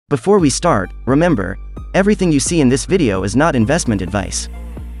Before we start, remember, everything you see in this video is not investment advice.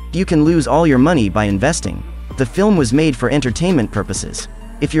 You can lose all your money by investing. The film was made for entertainment purposes.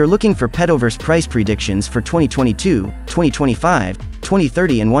 If you're looking for Petoverse price predictions for 2022, 2025,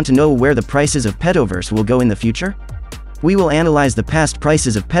 2030 and want to know where the prices of Petoverse will go in the future, we will analyze the past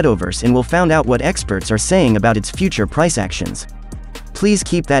prices of Petoverse and will find out what experts are saying about its future price actions. Please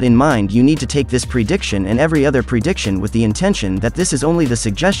keep that in mind. You need to take this prediction and every other prediction with the intention that this is only the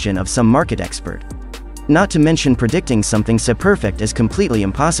suggestion of some market expert. Not to mention predicting something so perfect is completely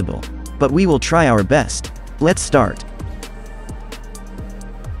impossible. But we will try our best. Let's start.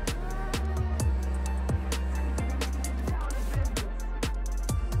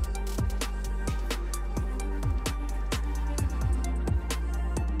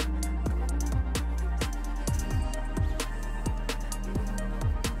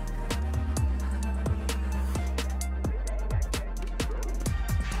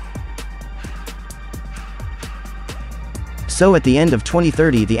 So at the end of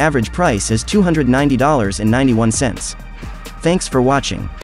 2030 the average price is $290.91. Thanks for watching.